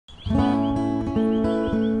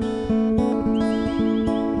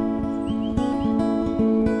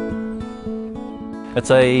It's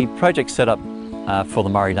a project set up for the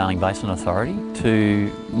Murray-Darling Basin Authority to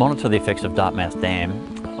monitor the effects of Dartmouth Dam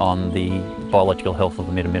on the biological health of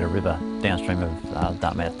the Mitta Mitta River downstream of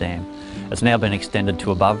Dartmouth Dam. It's now been extended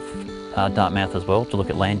to above Dartmouth as well to look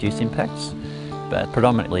at land use impacts, but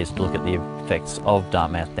predominantly it's to look at the effects of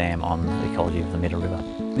Dartmouth Dam on the ecology of the Mitta River.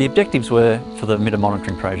 The objectives were for the Mitta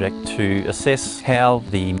Monitoring Project to assess how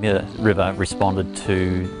the Mitta River responded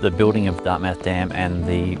to the building of Dartmouth Dam and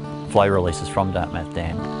the flow releases from Dartmouth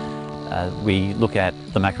Dam. We look at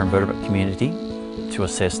the macroinvertebrate community to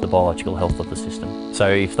assess the biological health of the system. So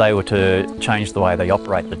if they were to change the way they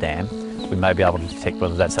operate the dam, we may be able to detect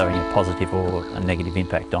whether that's having a positive or a negative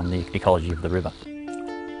impact on the ecology of the river.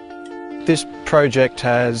 This project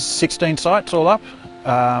has 16 sites all up.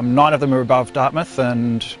 9 of them are above Dartmouth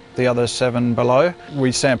and the other 7 below.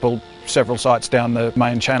 We sampled several sites down the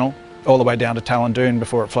main channel, all the way down to Tallandoon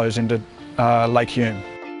before it flows into Lake Hume.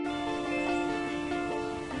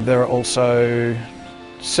 There are also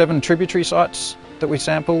 7 tributary sites that we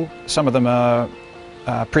sample. Some of them are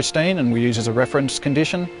pristine and we use as a reference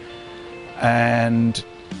condition, and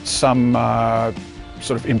some are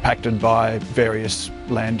sort of impacted by various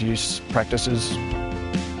land use practices.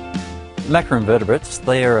 Macroinvertebrates,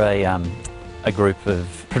 they're a group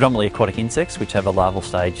of predominantly aquatic insects which have a larval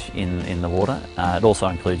stage in the water. It also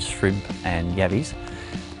includes shrimp and yabbies.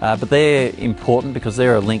 But they're important because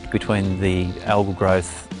they're a link between the algal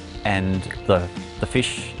growth and the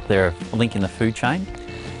fish. They're a link in the food chain,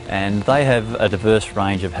 and they have a diverse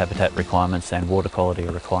range of habitat requirements and water quality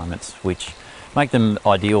requirements which make them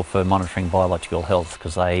ideal for monitoring biological health,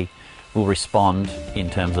 because they will respond in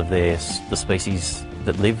terms of the species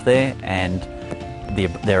that live there, and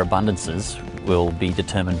their abundances will be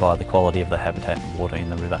determined by the quality of the habitat and water in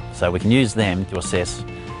the river. So we can use them to assess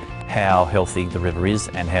how healthy the river is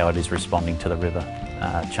and how it is responding to the river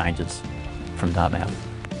changes from Dartmouth.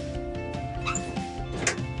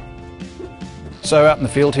 So out in the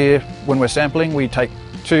field here, when we're sampling, we take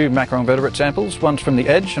 2 macroinvertebrate samples, one's from the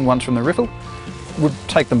edge and one's from the riffle. We'll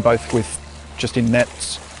take them both with just in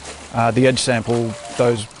nets. The edge sample,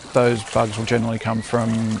 those bugs will generally come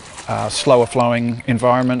from slower flowing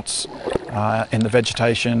environments in the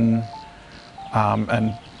vegetation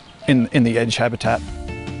and in the edge habitat.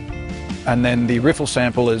 And then the riffle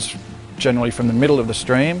sample is generally from the middle of the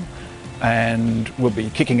stream, and we'll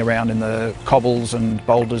be kicking around in the cobbles and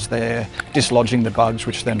boulders there, dislodging the bugs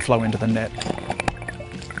which then flow into the net.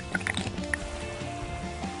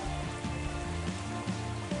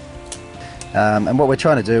 And what we're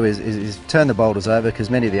trying to do is turn the boulders over,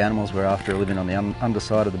 because many of the animals we're after are living on the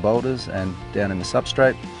underside of the boulders and down in the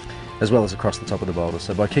substrate, as well as across the top of the boulders.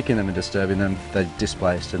 So by kicking them and disturbing them, they're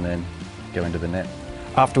displaced and then go into the net.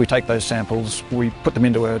 After we take those samples, we put them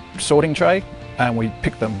into a sorting tray and we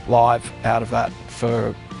pick them live out of that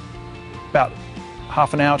for about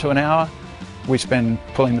half an hour to an hour. We spend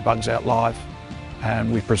pulling the bugs out live,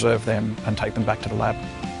 and we preserve them and take them back to the lab.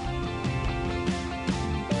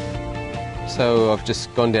 So I've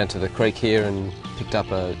just gone down to the creek here and picked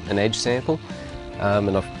up an edge sample,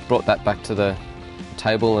 and I've brought that back to the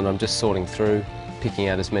table, and I'm just sorting through, picking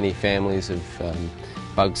out as many families of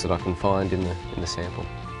bugs that I can find in the sample.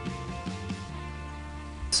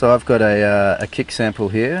 So I've got a kick sample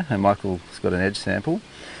here, and Michael's got an edge sample.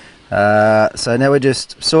 So now we're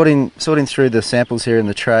just sorting through the samples here in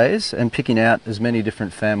the trays and picking out as many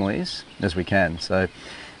different families as we can. So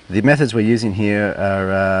the methods we're using here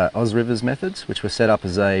are AusRivers methods, which were set up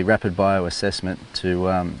as a rapid bioassessment to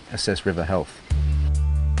assess river health.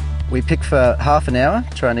 We pick for half an hour,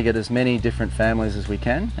 trying to get as many different families as we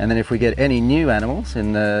can, and then if we get any new animals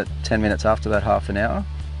in the 10 minutes after that half an hour,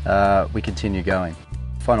 we continue going.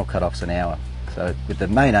 Final cut-off's an hour, so with the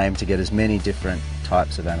main aim to get as many different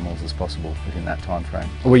types of animals as possible within that time frame.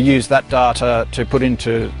 We use that data to put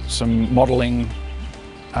into some modelling,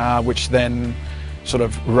 which then sort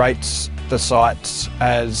of rates the sites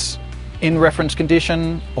as in reference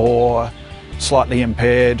condition or slightly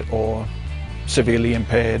impaired or severely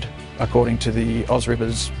impaired according to the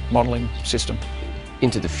AusRivers modelling system.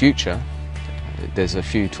 Into the future, there's a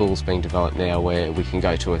few tools being developed now where we can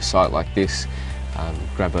go to a site like this,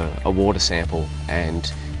 grab a water sample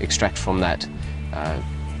and extract from that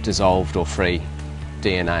dissolved or free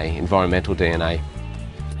DNA, environmental DNA,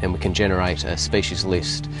 and we can generate a species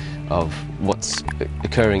list of what's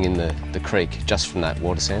occurring in the creek just from that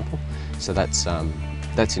water sample. So that's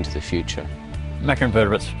into the future.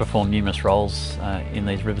 Macroinvertebrates perform numerous roles in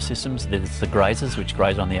these river systems. There's the grazers, which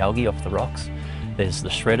graze on the algae off the rocks. There's the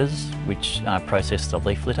shredders, which process the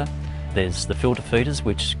leaf litter. There's the filter feeders,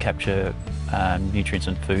 which capture nutrients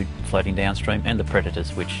and food floating downstream, and the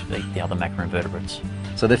predators, which eat the other macroinvertebrates.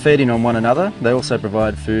 So they're feeding on one another. They also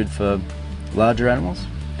provide food for larger animals,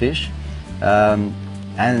 fish, and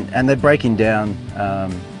they're breaking down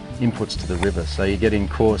inputs to the river. So you're getting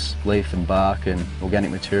coarse leaf and bark and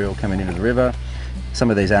organic material coming into the river.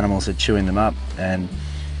 Some of these animals are chewing them up and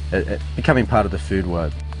becoming part of the food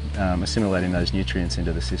web, assimilating those nutrients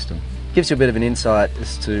into the system. Gives you a bit of an insight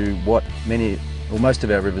as to what many or most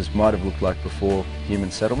of our rivers might have looked like before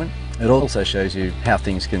human settlement. It also shows you how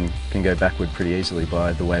things can go backward pretty easily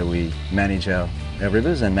by the way we manage our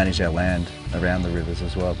rivers and manage our land around the rivers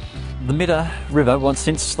as well. The Mitta River,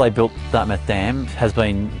 since they built Dartmouth Dam, has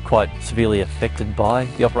been quite severely affected by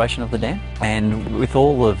the operation of the dam. And with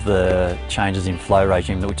all of the changes in flow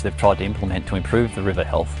regime which they've tried to implement to improve the river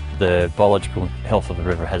health, the biological health of the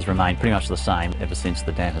river has remained pretty much the same ever since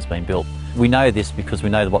the dam has been built. We know this because we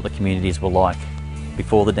know what the communities were like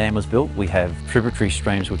before the dam was built. We have tributary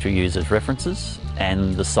streams which are used as references,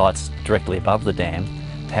 and the sites directly above the dam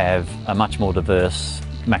have a much more diverse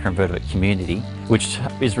macroinvertebrate community, which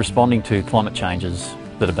is responding to climate changes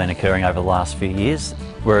that have been occurring over the last few years,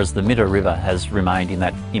 whereas the Mitta River has remained in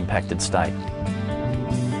that impacted state.